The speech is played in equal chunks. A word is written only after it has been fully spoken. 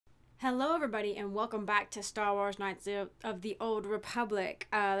Hello, everybody, and welcome back to Star Wars Knights of the Old Republic.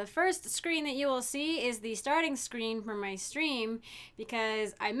 The first screen that you will see is the starting screen for my stream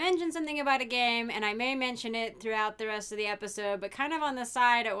because I mentioned something about a game, and I may mention it throughout the rest of the episode, but kind of on the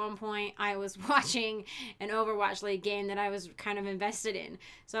side at one point, I was watching an Overwatch League game that I was kind of invested in.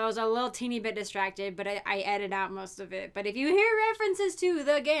 So I was a little teeny bit distracted, but I edited out most of it. But if you hear references to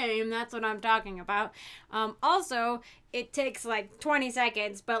the game, that's what I'm talking about. Also, it takes like 20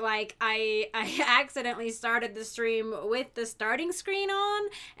 seconds, but like I accidentally started the stream with the starting screen on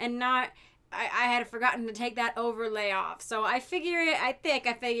and not I had forgotten to take that overlay off. So I think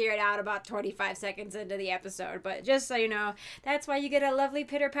I figure it out about 25 seconds into the episode. But just so you know, that's why you get a lovely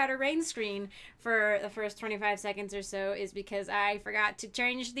pitter patter rain screen for the first 25 seconds or so, is because I forgot to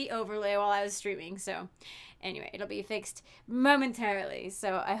change the overlay while I was streaming. So anyway, it'll be fixed momentarily.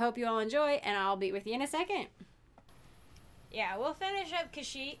 So I hope you all enjoy, and I'll be with you in a second. Yeah, we'll finish up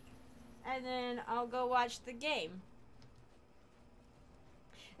Kashyyyk, and then I'll go watch the game.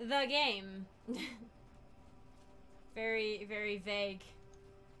 The game. Very, very vague.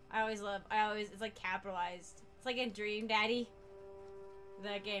 It's like capitalized. It's like a dream, Daddy.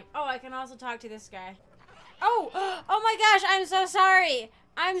 The game. Oh, I can also talk to this guy. Oh! Oh my gosh, I'm so sorry!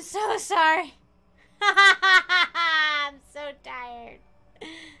 I'm so sorry! I'm so tired.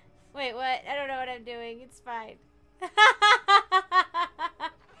 Wait, what? I don't know what I'm doing. It's fine.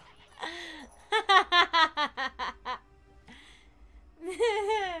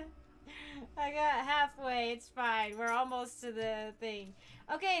 I got halfway. It's fine. We're almost to the thing.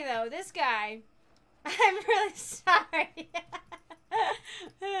 Okay, though, this guy. I'm really sorry.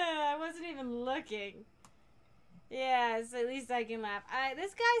 I wasn't even looking. Yes, at least I can laugh.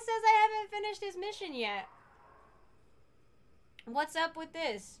 This guy says I haven't finished his mission yet. What's up with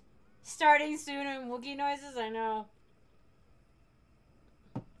this? Starting soon and Wookiee noises? I know.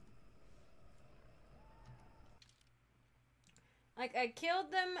 Like, I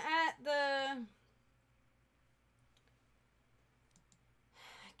killed them at the...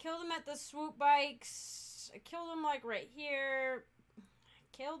 swoop bikes. I killed them, like, right here. I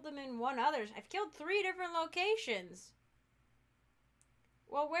killed them in one other. I've killed 3 different locations.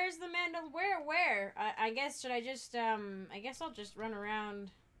 Well, where's the Where? I guess, should I just, I guess I'll just run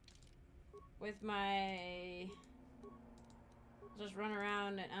around with my... Just run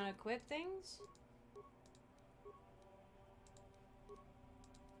around and unequip things?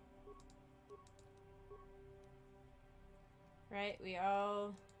 Right, we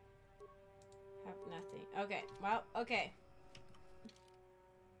all have nothing. Okay, well, okay.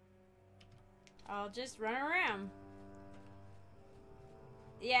 I'll just run around.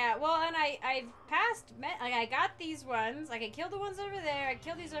 Yeah, well, and I've passed, like, I got these ones. Like, I killed the ones over there. I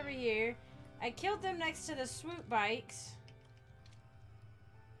killed these over here. I killed them next to the swoop bikes.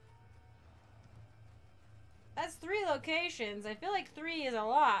 That's 3 locations. I feel like 3 is a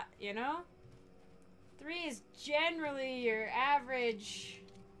lot, you know? 3 is generally your average.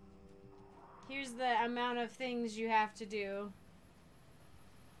 Here's the amount of things you have to do.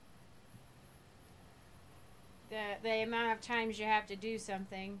 The amount of times you have to do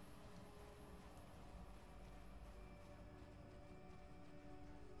something.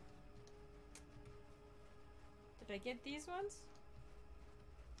 Did I get these ones?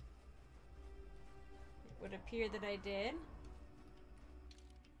 It would appear that I did.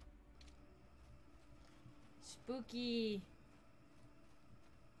 Spooky.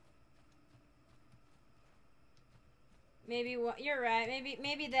 Maybe what you're right.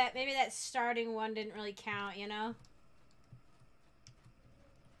 Maybe that starting one didn't really count, you know?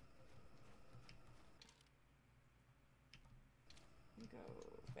 Go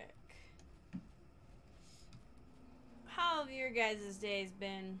back. How have your guys' days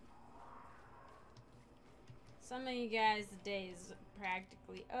been? Some of you guys, the day is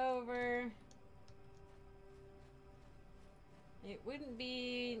practically over. It wouldn't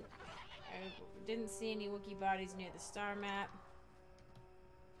be... I didn't see any Wookiee bodies near the star map.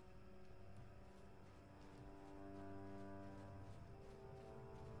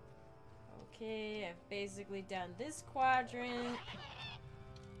 Okay, I've basically done this quadrant.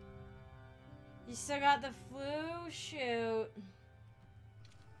 You still got the flu? Shoot.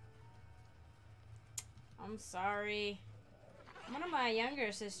 I'm sorry. One of my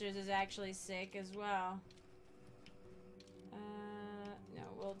younger sisters is actually sick as well. No,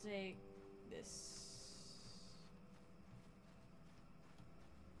 we'll take this.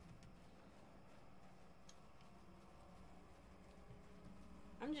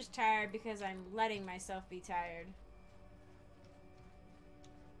 I'm just tired because I'm letting myself be tired.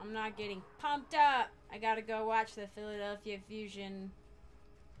 I'm not getting pumped up. I gotta go watch the Philadelphia Fusion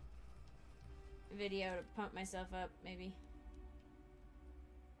video to pump myself up, maybe.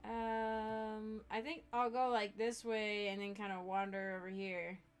 I think I'll go like this way and then kind of wander over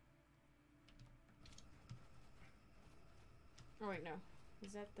here. Oh wait, no.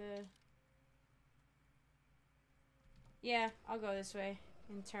 Is that the... Yeah, I'll go this way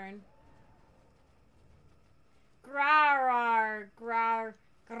and turn. Grawrar, grawr,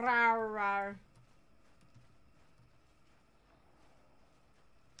 grawrar.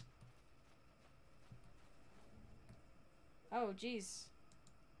 Oh, jeez.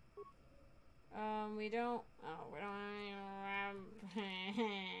 We don't... Oh, we don't have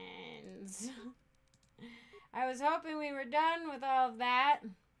hands. I was hoping we were done with all of that.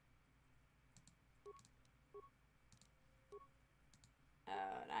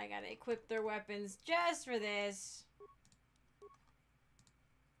 I gotta equip their weapons just for this.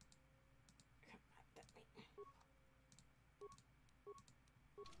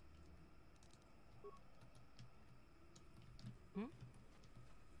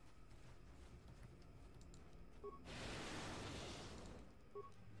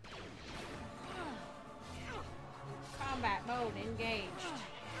 Combat mode engaged.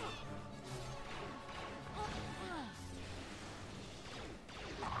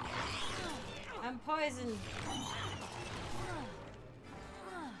 I'm poisoned.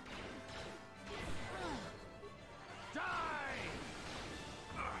 Die!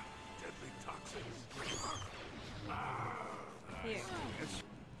 Deadly toxins. Here.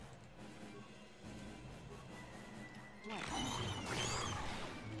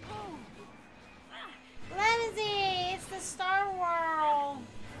 Lemonsy! It's the Star World!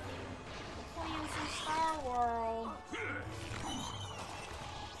 We're playing some Star World.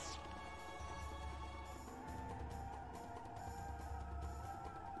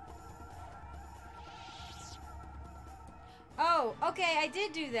 Oh, okay, I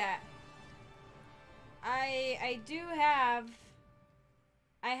did do that. I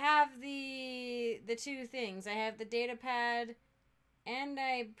have the two things. I have the data pad, and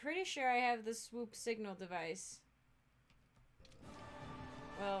I'm pretty sure I have the swoop signal device.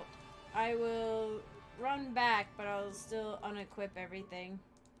 Well, I will run back, but I'll still unequip everything.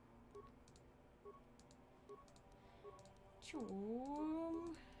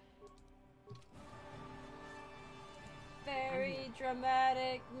 Choom. Very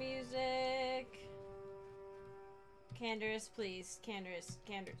dramatic music. Candace, please. Candace,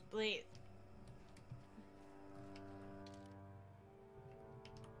 please.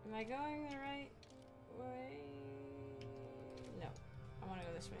 Am I going the right way? No. I want to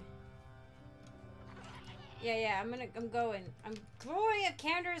go this way. Yeah, I'm going. I'm going if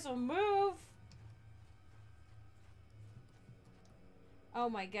Candace will move. Oh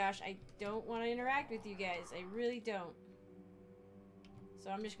my gosh, I don't want to interact with you guys. I really don't. So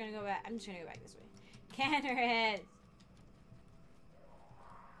I'm just gonna go back. I'm just gonna go back this way. Candace!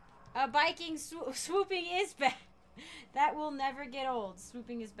 Biking swooping is bad. That will never get old.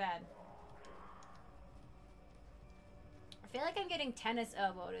 Swooping is bad. I feel like I'm getting tennis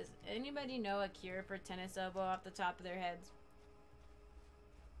elbow. Does anybody know a cure for tennis elbow off the top of their heads?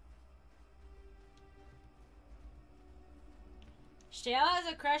 Shale has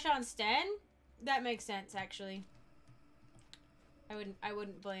a crush on Sten? That makes sense, actually. I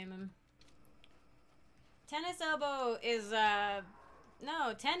wouldn't blame him. Tennis elbow is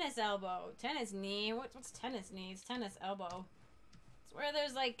no, tennis elbow. Tennis knee. What's tennis knee? It's tennis elbow. It's where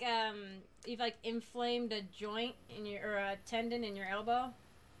there's like you've like inflamed a joint in your or a tendon in your elbow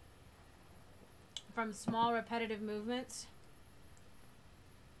from small repetitive movements.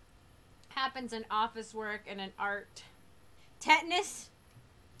 Happens in office work and in art. Tetanus?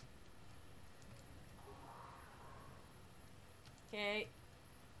 Okay.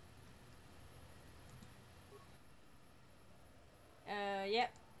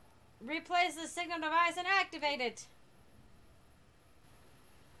 Yep. Replace the signal device and activate it.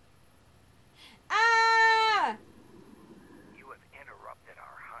 Ah! You have interrupted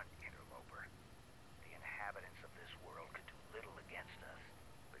our hunt, interloper. The inhabitants of this world could do little against us,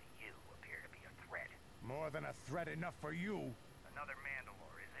 but you appear to be a threat. More than a threat enough for you. Another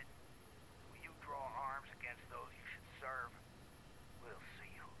Mandalore, is it? Will you draw arms against those you should serve? We'll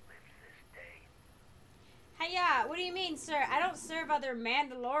see who lives this day. Hiya, what do you mean, sir? I don't serve other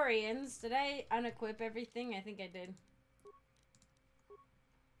Mandalorians. Did I unequip everything? I think I did.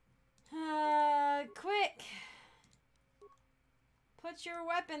 Quick! Put your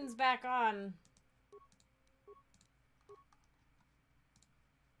weapons back on.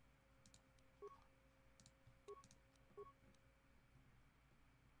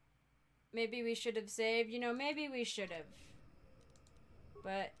 Maybe we should have saved. You know, maybe we should have.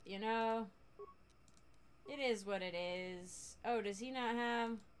 But, you know, It is what it is. Oh, does he not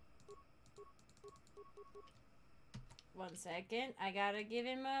have... One second. I gotta give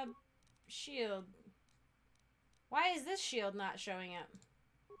him a shield. Why is this shield not showing up?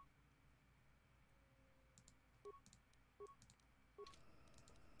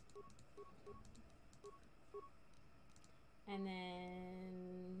 And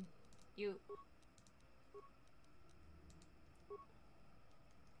then... You...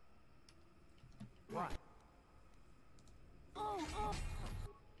 What?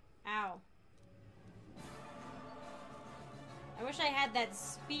 Ow. I wish I had that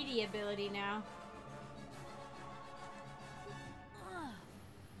speedy ability now.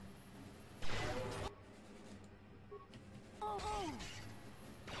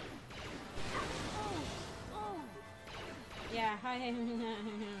 Yeah, hi.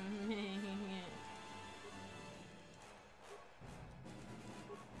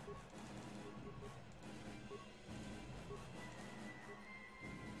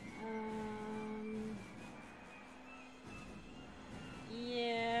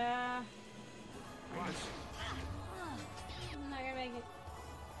 Yeah. What? I'm not gonna make it.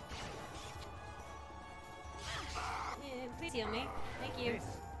 Yeah, please heal me. Thank you. This is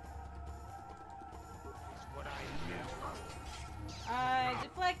what I knew.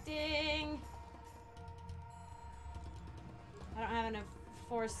 Deflecting. I don't have enough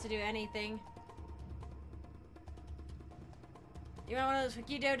force to do anything. You want one of those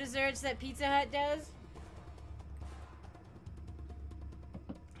cookie dough desserts that Pizza Hut does?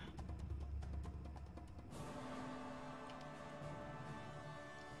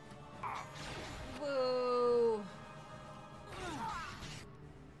 Whoa.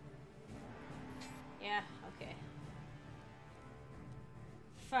 Yeah, okay.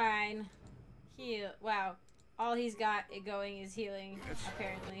 Fine. Heal. Wow. All he's got it going is healing,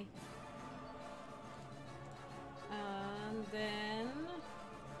 apparently. And then...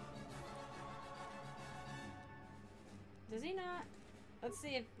 Does he not? Let's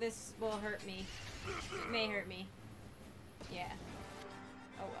see if this will hurt me. It may hurt me. Yeah.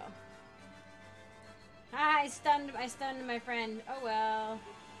 Oh well. Ah, I stunned my friend. Oh well.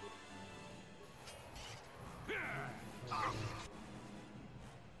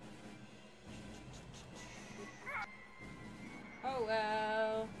 Oh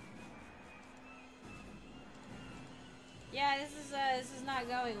well. Yeah, this is not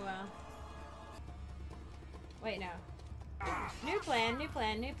going well. Wait, no. New plan,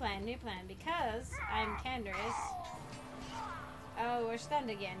 because I'm Canderous. Oh, we're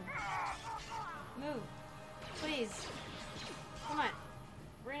stunned again. Move. Please. Come on.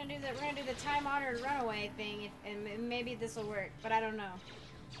 We're gonna do the time-honored runaway thing, and maybe this will work, but I don't know.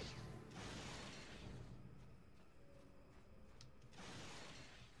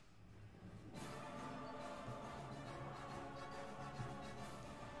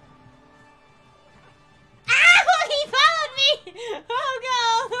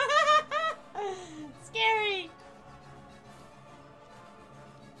 Oh god! Scary!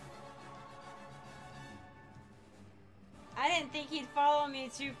 I didn't think he'd follow me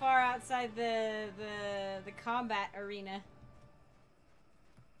too far outside the combat arena.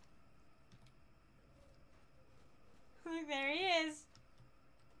 Look, there he is.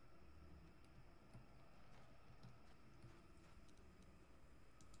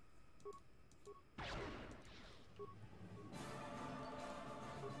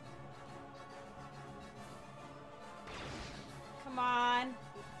 Come on.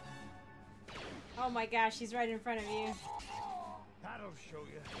 Oh my gosh, he's right in front of you. That'll show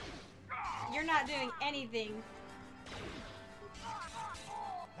you. You're not doing anything.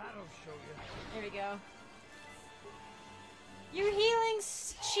 That'll show you. There we go. You healing,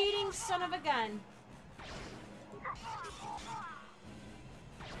 cheating son of a gun.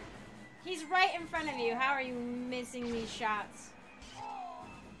 He's right in front of you. How are you missing these shots?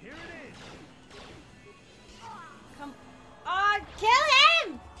 Here it is. Come on, kill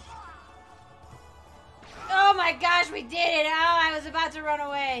him! Oh my gosh, we did it! Oh, I was about to run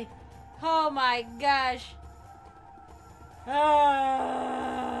away. Oh my gosh.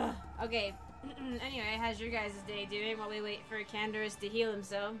 Okay. Anyway, how's your guys' day doing while we wait for Canderous to heal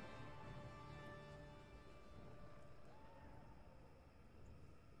himself?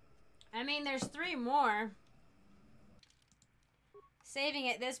 I mean, there's 3 more. Saving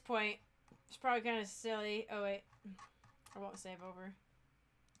at this point is probably kind of silly. Oh, wait. I won't save over.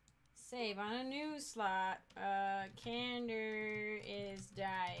 Save on a new slot. Candor is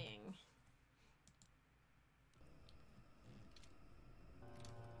dying.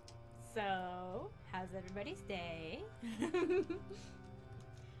 So, how's everybody's day?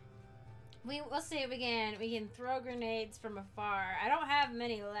 We'll see if we can throw grenades from afar. I don't have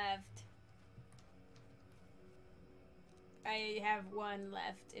many left. I have one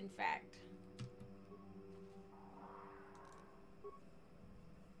left, in fact.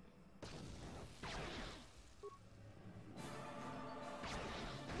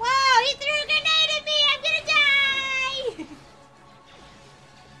 Whoa! He threw a grenade at me! I'm gonna die!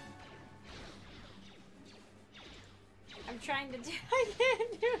 I'm trying to do. I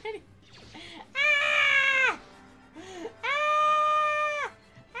can't do anything. Ah! Ah!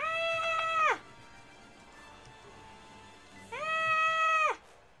 Ah! Ah!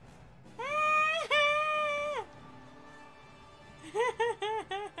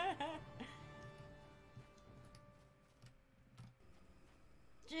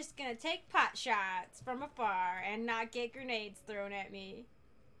 Just gonna take pot shots from afar and not get grenades thrown at me.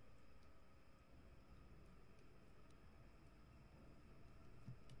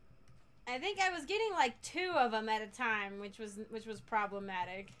 I think I was getting like 2 of them at a time, which was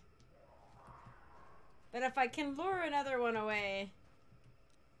problematic. But if I can lure another one away.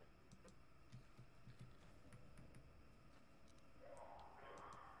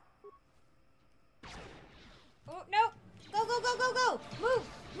 Oh, no! Go, go, go, go, go! Move!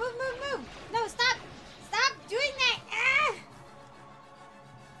 Move, move, move! No, stop! Stop doing that! Ah!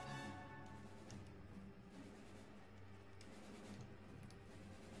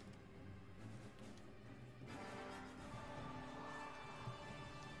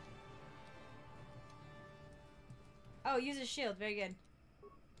 Oh, use a shield. Very good.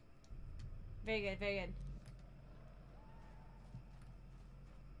 Very good, very good.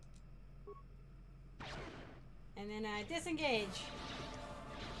 And then disengage.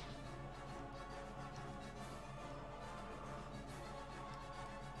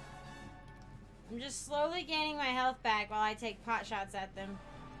 I'm just slowly gaining my health back while I take pot shots at them.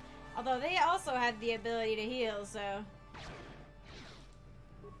 Although they also have the ability to heal, so...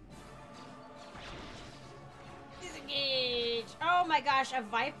 Disengage! Oh my gosh, a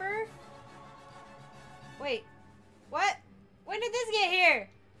viper? Wait. What? When did this get here?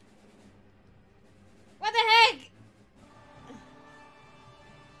 What the heck?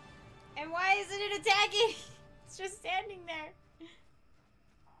 And why isn't it attacking? It's just standing there.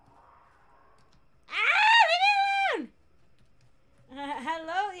 Ah! Leave me alone!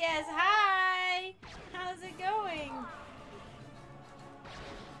 Hello? Yes, hi! How's it going?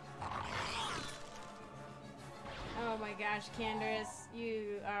 Oh my gosh, Candace,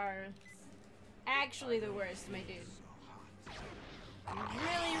 you are actually the worst, my dude. You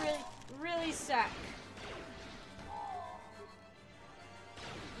really, really, really suck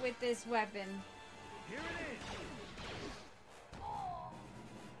with this weapon. Here it is.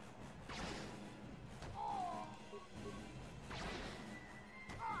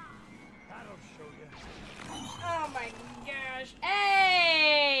 That'll show you. Oh my gosh.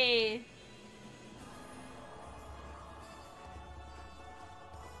 Hey!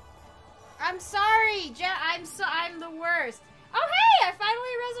 I'm sorry, I'm the worst. Oh hey, I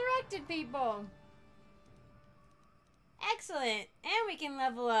finally resurrected people. Excellent. And we can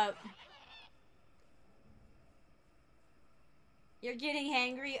level up. You're getting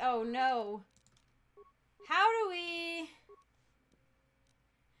hangry? Oh no. How do we...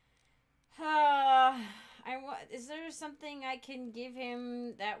 Is there something I can give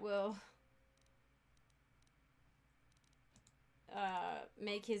him that will...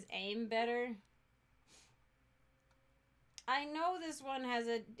 make his aim better? I know this one has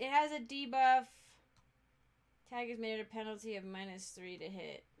a debuff. Tag is made at a penalty of -3 to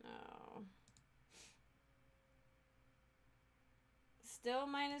hit. Oh. Still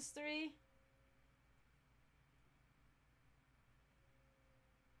 -3?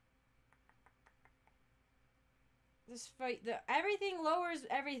 This fight, everything lowers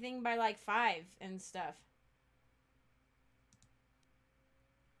everything by like 5 and stuff.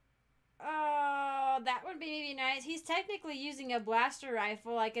 Oh, that would be maybe nice. He's technically using a blaster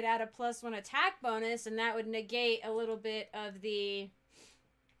rifle. I could add a +1 attack bonus, and that would negate a little bit of the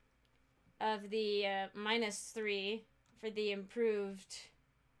 -3 for the improved.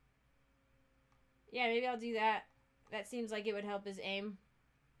 Yeah, maybe I'll do that. That seems like it would help his aim.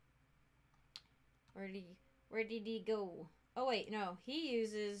 Where did he go? Oh wait, no. He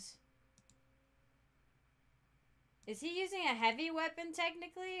uses... Is he using a heavy weapon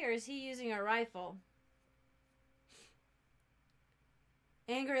technically, or is he using a rifle?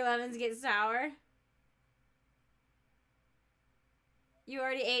 Angry lemons get sour. You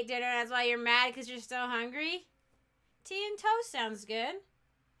already ate dinner, that's why you're mad because you're still hungry? Tea and toast sounds good.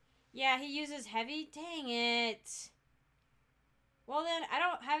 Yeah, he uses heavy. Dang it. Well then, I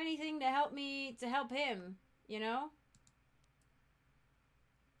don't have anything to help me me to help him, you know?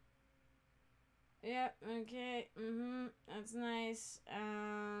 Yep, okay, that's nice.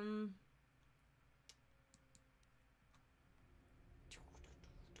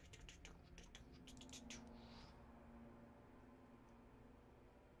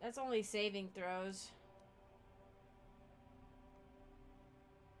 That's only saving throws.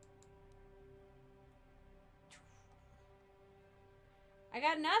 I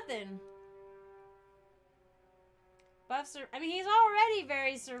got nothing. I mean, he's already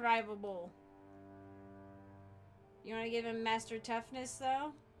very survivable. You want to give him Master Toughness,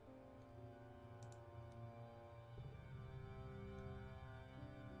 though?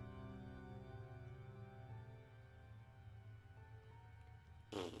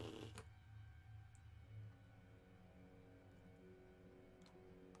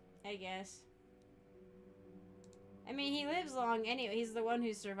 I guess. I mean, he lives long anyway. He's the one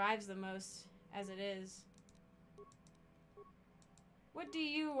who survives the most, as it is. What do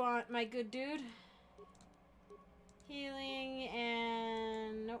you want, my good dude? Healing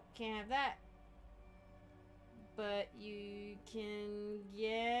and... Nope, can't have that. But you can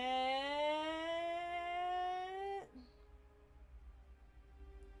get...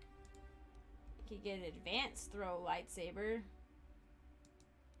 You can get an advanced throw lightsaber.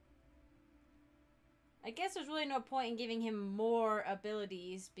 I guess there's really no point in giving him more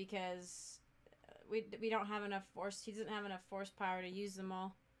abilities because we don't have enough force. He doesn't have enough force power to use them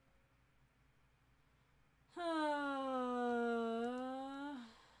all.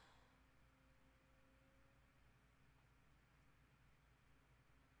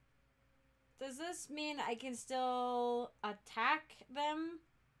 Does this mean I can still attack them?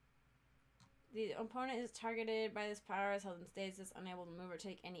 The opponent is targeted by this power, is held in stasis, unable to move or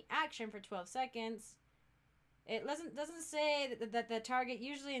take any action for 12 seconds. It doesn't say that the target,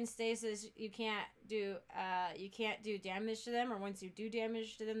 usually in stasis you can't do damage to them, or once you do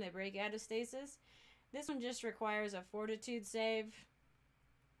damage to them they break out of stasis. This one just requires a fortitude save.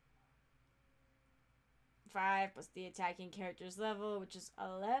 5 plus the attacking character's level, which is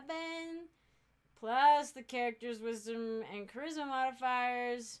 11, plus the character's wisdom and charisma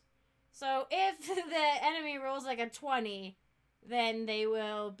modifiers. So if the enemy rolls like a 20, then they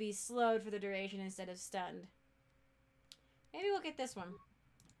will be slowed for the duration instead of stunned. Maybe we'll get this one.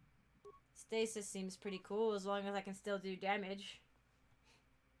 Stasis seems pretty cool as long as I can still do damage.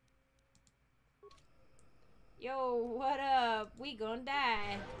 Yo, what up? We gonna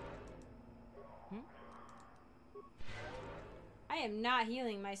die. I am not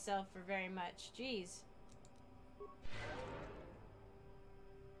healing myself for very much. Jeez.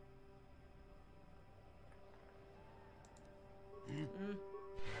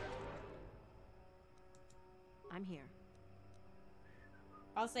 I'm here.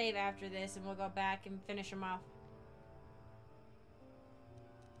 I'll save after this and we'll go back and finish him off.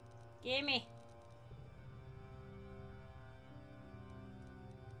 Gimme.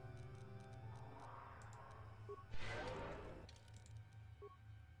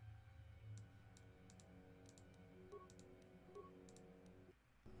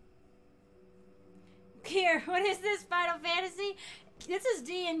 Here, what is this, Final Fantasy? This is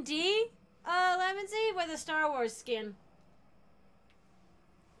D&D, Lemonsy, with a Star Wars skin.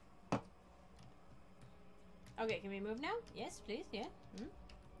 Okay, can we move now? Yes, please, yeah.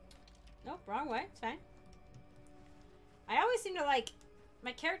 Nope, wrong way, it's fine. I always seem to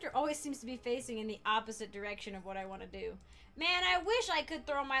my character always seems to be facing in the opposite direction of what I want to do. Man, I wish I could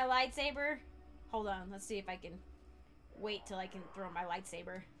throw my lightsaber. Hold on, let's see if I can wait till I can throw my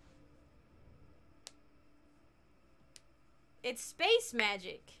lightsaber. It's space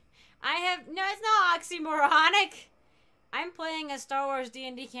magic. No, it's not oxymoronic. I'm playing a Star Wars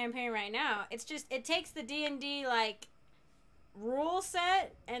D&D campaign right now. It's just, it takes the D&D, rule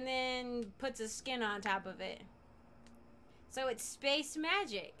set and then puts a skin on top of it. So it's space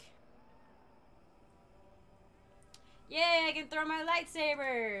magic. Yay, I can throw my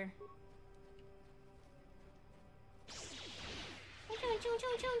lightsaber.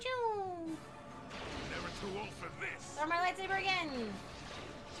 Never too old for this. Throw my lightsaber again.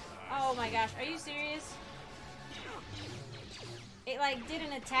 Oh my gosh, are you serious? It did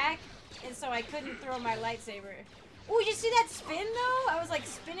an attack, and so I couldn't throw my lightsaber. Oh, you see that spin though? I was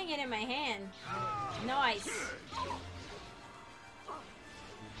spinning it in my hand. Nice.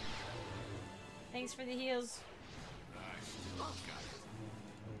 Thanks for the heals.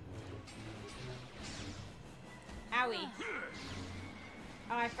 Owie.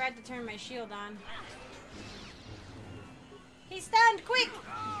 Oh, I forgot to turn my shield on. He's stunned! Quick!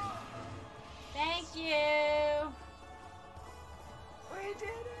 Thank you! We did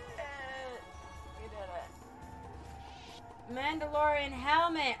it! Mandalorian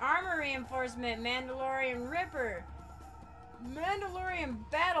helmet, armor reinforcement, Mandalorian ripper, Mandalorian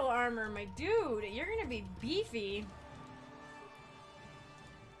battle armor. My dude, you're gonna be beefy.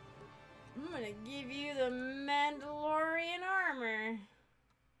 I'm gonna give you the Mandalorian armor.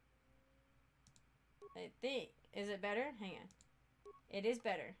 I think. Is it better? Hang on. It is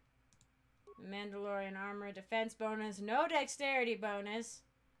better. Mandalorian armor, defense bonus, no dexterity bonus.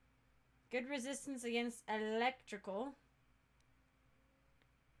 Good resistance against electrical.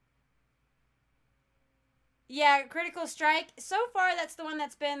 Yeah, critical strike. So far, that's the one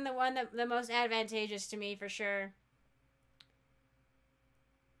that's been the most advantageous to me for sure.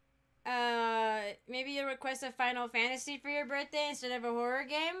 Maybe you'll request a Final Fantasy for your birthday instead of a horror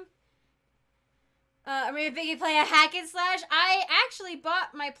game. I mean, if you play a hack and slash. I actually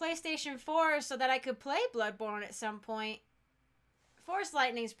bought my PlayStation 4 so that I could play Bloodborne at some point. Force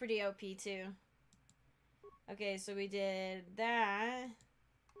Lightning's pretty OP too. Okay, so we did that.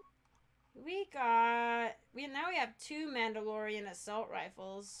 Now we have 2 Mandalorian assault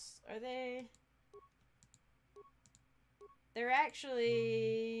rifles. Are they? They're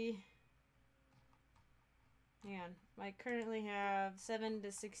actually. Hang on. I currently have 7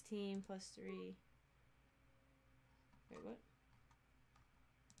 to 16 plus 3. Wait, what?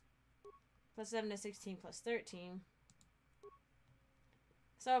 Plus 7 to 16 plus 13.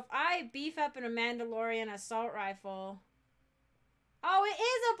 So if I beef up in a Mandalorian assault rifle... Oh, it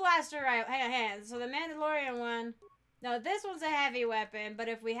is a blaster rifle. Hang on. So the Mandalorian one... No, this one's a heavy weapon, but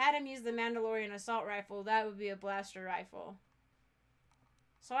if we had him use the Mandalorian assault rifle, that would be a blaster rifle.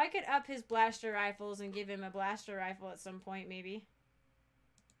 So I could up his blaster rifles and give him a blaster rifle at some point, maybe.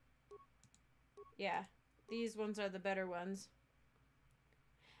 Yeah. These ones are the better ones.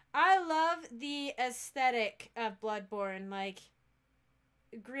 I love the aesthetic of Bloodborne. Like,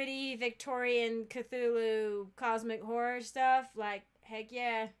 gritty, Victorian, Cthulhu, cosmic horror stuff. Like, heck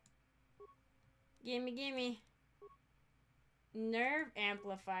yeah. Gimme, gimme. Nerve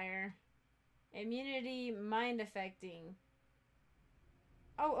amplifier. Immunity, mind affecting.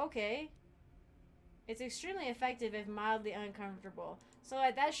 Oh, okay. It's extremely effective if mildly uncomfortable. So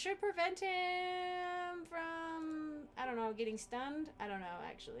that should prevent him from, I don't know, getting stunned? I don't know,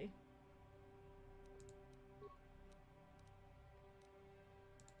 actually.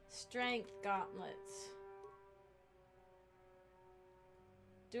 Strength gauntlets.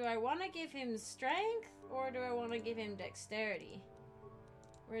 Do I want to give him strength or do I want to give him dexterity?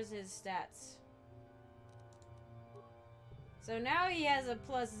 Where's his stats? So now he has a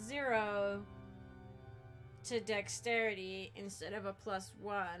 +0 to dexterity instead of a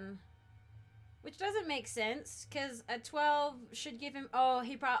 +1. Which doesn't make sense, because a 12 should give him...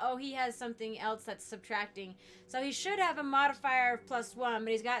 he has something else that's subtracting. So he should have a modifier of +1, but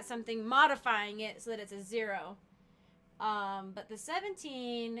he's got something modifying it so that it's a 0. But the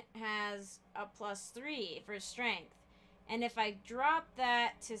 17 has a +3 for strength. And if I drop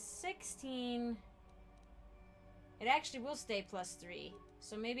that to 16... It actually will stay +3.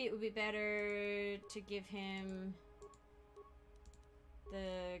 So maybe it would be better to give him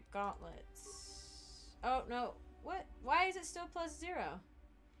the gauntlets. Oh, no. What? Why is it still +0?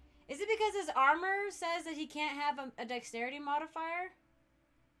 Is it because his armor says that he can't have a dexterity modifier?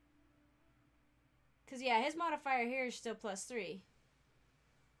 Because, yeah, his modifier here is still +3.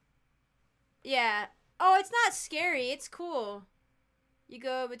 Yeah. Oh, it's not scary. It's cool. You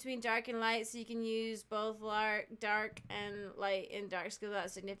go between dark and light, so you can use both dark and light and dark skills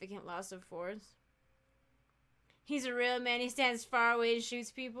without significant loss of force. He's a real man. He stands far away and shoots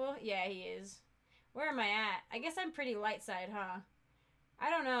people. Yeah, he is. Where am I at? I guess I'm pretty light side, huh? I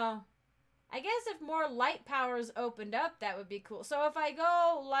don't know. I guess if more light powers opened up, that would be cool. So if I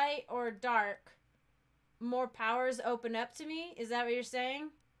go light or dark, more powers open up to me? Is that what you're saying?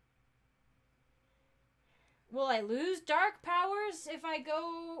 Will I lose dark powers if I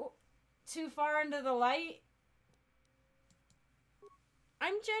go too far into the light?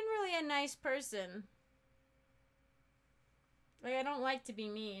 I'm generally a nice person. Like, I don't like to be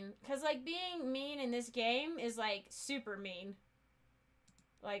mean. Because, like, being mean in this game is, like, super mean.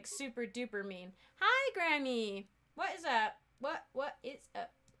 Like, super duper mean. Hi, Grammy! What is up? What is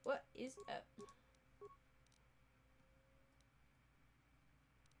up? What is up?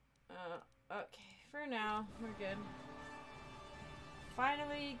 Okay. For now, we're good.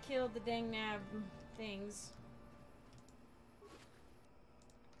 Finally killed the dang nab things.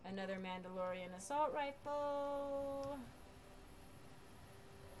 Another Mandalorian assault rifle.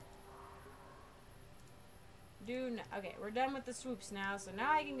 Okay, we're done with the swoops now, so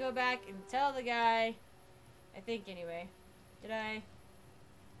now I can go back and tell the guy, I think anyway.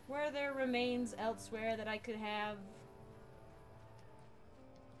 Were there remains elsewhere that I could have?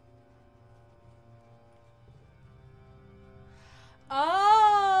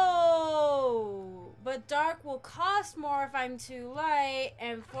 will cost more if I'm too light,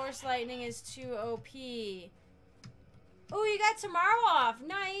 and Force Lightning is too OP. Oh, you got tomorrow off.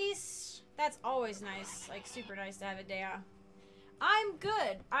 Nice. That's always nice. Like, super nice to have a day off. I'm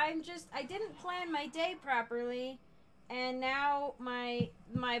good. I didn't plan my day properly, and now my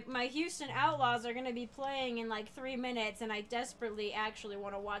Houston Outlaws are going to be playing in like 3 minutes, and I desperately actually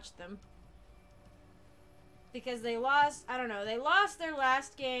want to watch them. Because they lost, I don't know, they lost their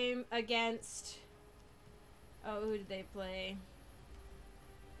last game against, oh, who did they play?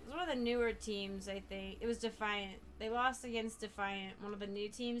 It was one of the newer teams, I think. It was Defiant. They lost against Defiant, one of the new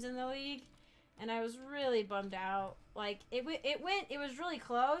teams in the league, and I was really bummed out. Like, it was really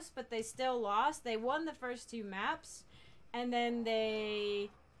close, but they still lost. They won the first 2 maps, and then they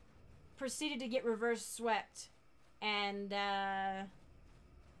proceeded to get reverse swept, and,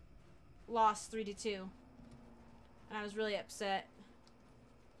 lost 3-2. And I was really upset.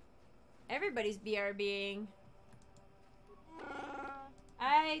 Everybody's BRBing.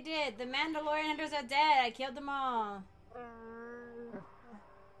 I did. The Mandalorian hunters are dead. I killed them all.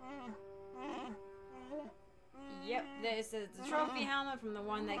 Yep, this is the trophy helmet from the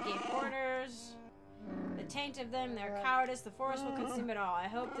one that gave orders. The taint of them, their cowardice, the forest will consume it all. I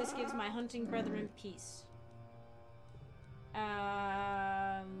hope this gives my hunting brethren peace.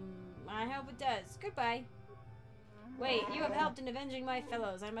 I hope it does. Goodbye. Wait, you have helped in avenging my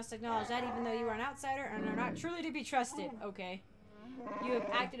fellows. I must acknowledge that even though you are an outsider and are not truly to be trusted. Okay. You have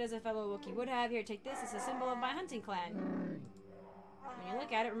acted as a fellow Wookiee would have. Here, take this as a symbol of my hunting clan. When you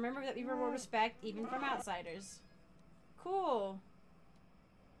look at it, remember that we reward respect even from outsiders. Cool.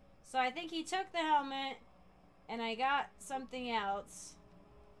 So I think he took the helmet, and I got something else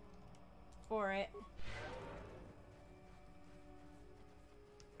for it.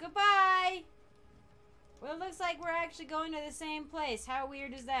 Goodbye! Well, it looks like we're actually going to the same place. How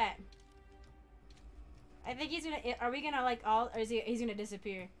weird is that? I think he's gonna... Are we gonna, like, all... Or is he's gonna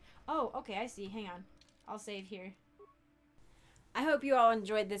disappear? Oh, okay, I see. Hang on. I'll save here. I hope you all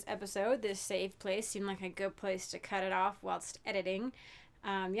enjoyed this episode. This save place seemed like a good place to cut it off whilst editing.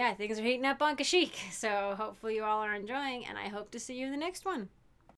 Yeah, things are heating up on Kashyyyk. So hopefully you all are enjoying, and I hope to see you in the next one.